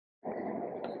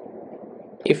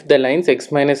If the lines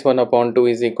x minus 1 upon 2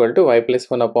 is equal to y plus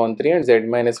 1 upon 3 and z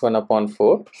minus 1 upon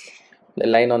 4, the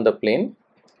line on the plane,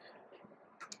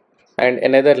 and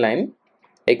another line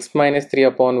x minus 3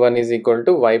 upon 1 is equal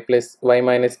to y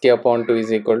minus k upon 2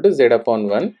 is equal to z upon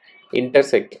 1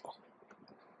 intersect.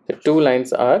 The two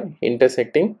lines are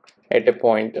intersecting at a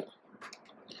point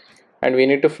and we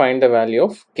need to find the value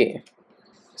of k.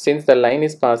 Since the line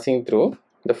is passing through,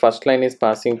 the first line is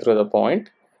passing through the point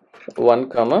 1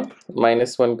 comma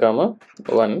minus 1 comma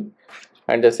 1,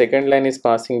 and the second line is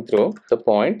passing through the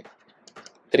point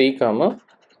 3 comma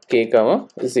k comma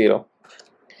 0.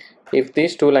 If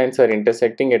these two lines are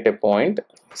intersecting at a point,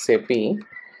 say P,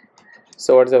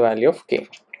 so what's the value of k?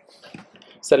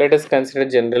 So let us consider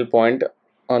general point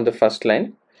on the first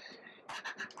line.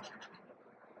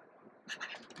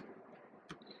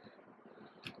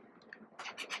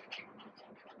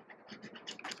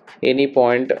 Any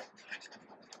point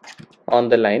on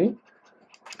the line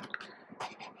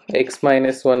x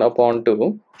minus 1 upon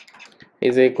 2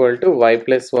 is equal to y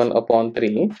plus 1 upon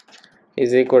 3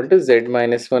 is equal to z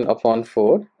minus 1 upon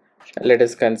 4. Let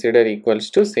us consider equals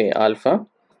to, say, alpha.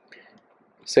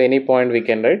 So any point we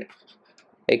can write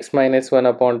x minus 1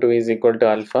 upon 2 is equal to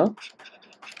alpha,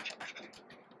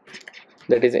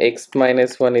 that is x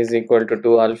minus 1 is equal to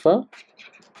 2 alpha.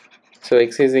 So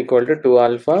x is equal to 2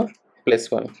 alpha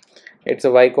plus 1. Its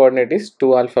y coordinate is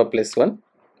 2 alpha plus 1,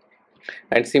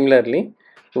 and similarly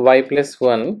y plus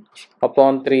 1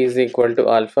 upon 3 is equal to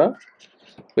alpha,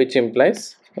 which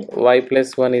implies y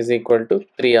plus 1 is equal to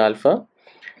 3 alpha.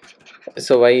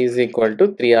 So y is equal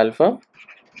to 3 alpha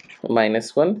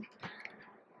minus 1,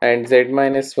 and z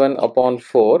minus 1 upon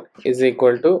 4 is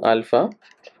equal to alpha.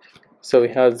 So we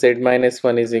have z minus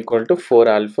 1 is equal to 4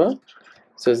 alpha.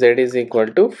 So z is equal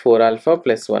to 4 alpha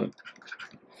plus 1.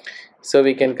 So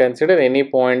we can consider any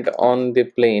point on the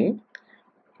plane,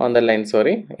 on the line,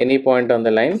 any point on the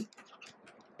line.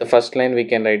 The first line we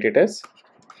can write it as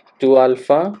 2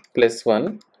 alpha plus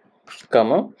 1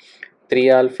 comma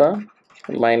 3 alpha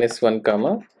minus 1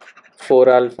 comma 4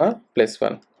 alpha plus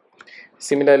 1.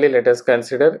 Similarly, let us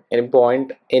consider any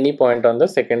point on the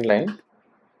second line.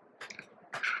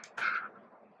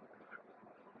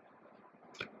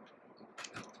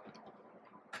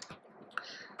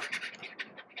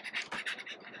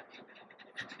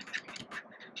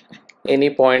 Any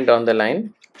point on the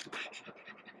line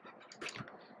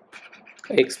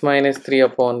x minus 3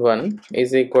 upon 1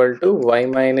 is equal to y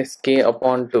minus k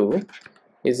upon 2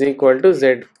 is equal to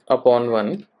z upon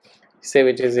 1, say,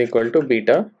 which is equal to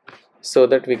beta, so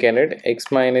that we can write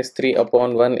x minus 3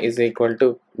 upon 1 is equal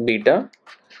to beta,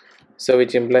 so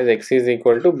which implies x is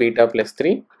equal to beta plus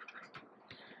 3,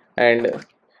 and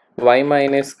y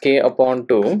minus k upon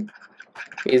 2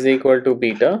 is equal to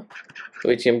beta,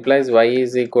 which implies y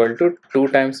is equal to 2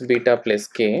 times beta plus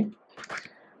k,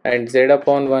 and z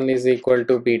upon 1 is equal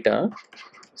to beta,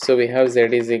 so we have z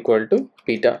is equal to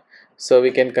beta. So we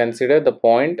can consider the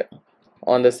point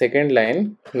on the second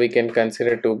line, we can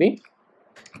consider to be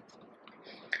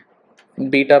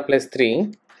beta plus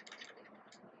 3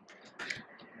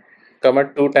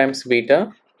 comma 2 times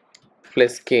beta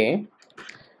plus k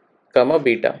comma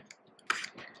beta.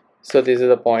 So this is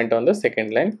the point on the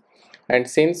second line, and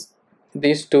since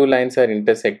these two lines are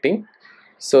intersecting,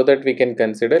 so that we can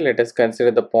consider, let us consider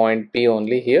the point P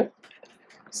only here.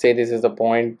 Say this is the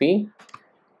point P,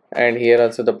 and here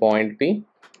also the point P.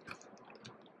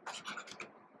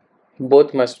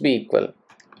 Both must be equal.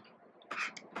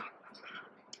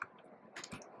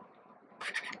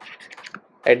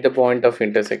 At the point of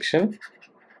intersection,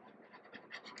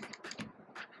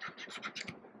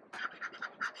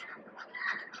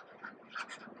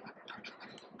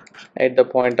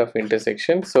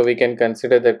 so we can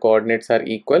consider the coordinates are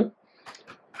equal.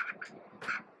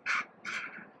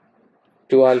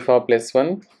 2 alpha plus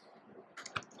 1,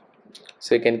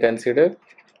 so you can consider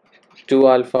 2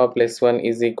 alpha plus 1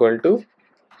 is equal to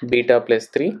beta plus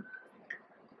 3,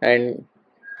 and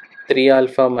 3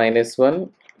 alpha minus 1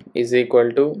 is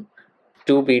equal to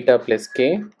 2 beta plus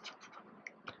k,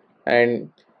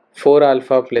 and 4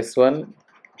 alpha plus 1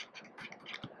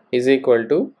 is equal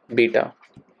to beta.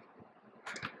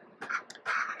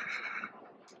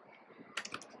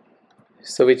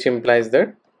 So which implies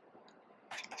that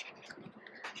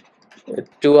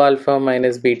 2 alpha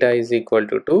minus beta is equal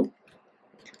to 2,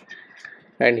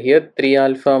 and here 3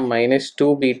 alpha minus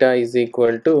 2 beta is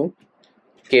equal to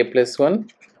k plus 1,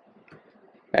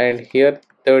 and here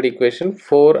third equation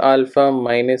 4 alpha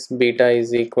minus beta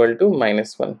is equal to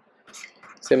minus 1.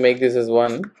 So make this as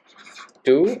 1,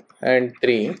 2 and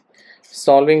 3.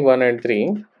 Solving 1 and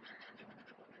 3,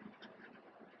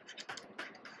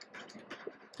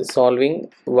 solving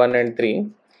 1 and 3.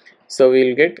 So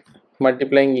we'll get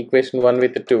multiplying equation 1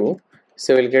 with 2.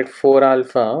 So we'll get 4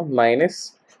 alpha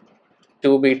minus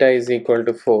 2 beta is equal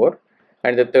to 4.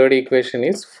 And the third equation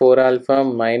is 4 alpha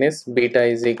minus beta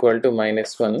is equal to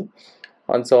minus 1.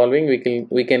 On solving,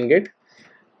 we can get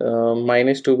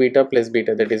minus 2 beta plus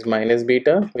beta, that is minus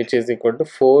beta, which is equal to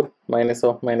 4 minus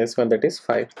of minus 1, that is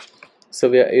 5. So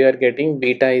we are getting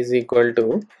beta is equal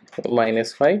to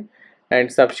minus 5,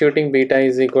 and substituting beta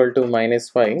is equal to minus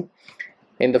 5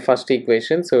 in the first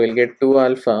equation. So we'll get 2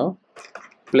 alpha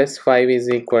plus 5 is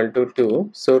equal to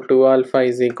 2. So 2 alpha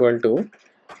is equal to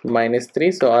minus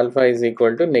 3. So alpha is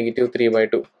equal to negative 3 by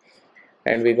 2.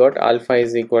 And we got alpha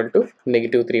is equal to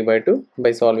negative 3 by 2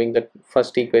 by solving the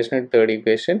first equation and third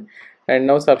equation. And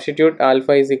now substitute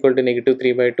alpha is equal to negative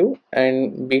 3 by 2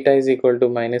 and beta is equal to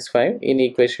minus 5 in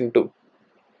equation 2.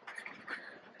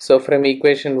 So from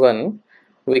equation 1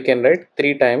 we can write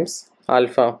 3 times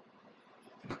alpha,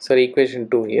 sorry, equation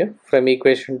 2 here. From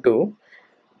equation 2,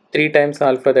 3 times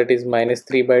alpha, that is minus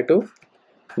 3 by 2,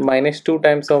 minus 2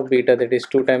 times of beta, that is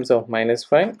 2 times of minus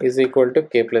 5, is equal to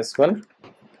k plus 1,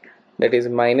 that is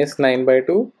minus 9 by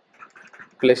 2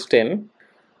 plus 10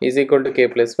 is equal to k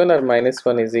plus 1, or minus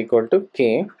 1 is equal to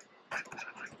k.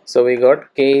 So we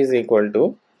got k is equal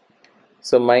to,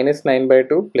 so minus 9 by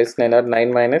 2 plus 9, or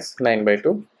 9 minus 9 by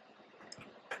 2.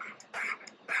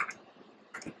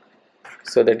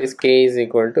 So that is k is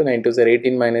equal to 9 to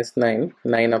 18 minus 9,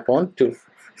 9 upon 2.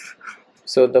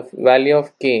 So the value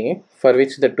of k for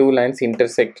which the two lines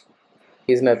intersect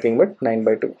is nothing but 9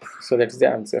 by 2. So that is the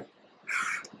answer.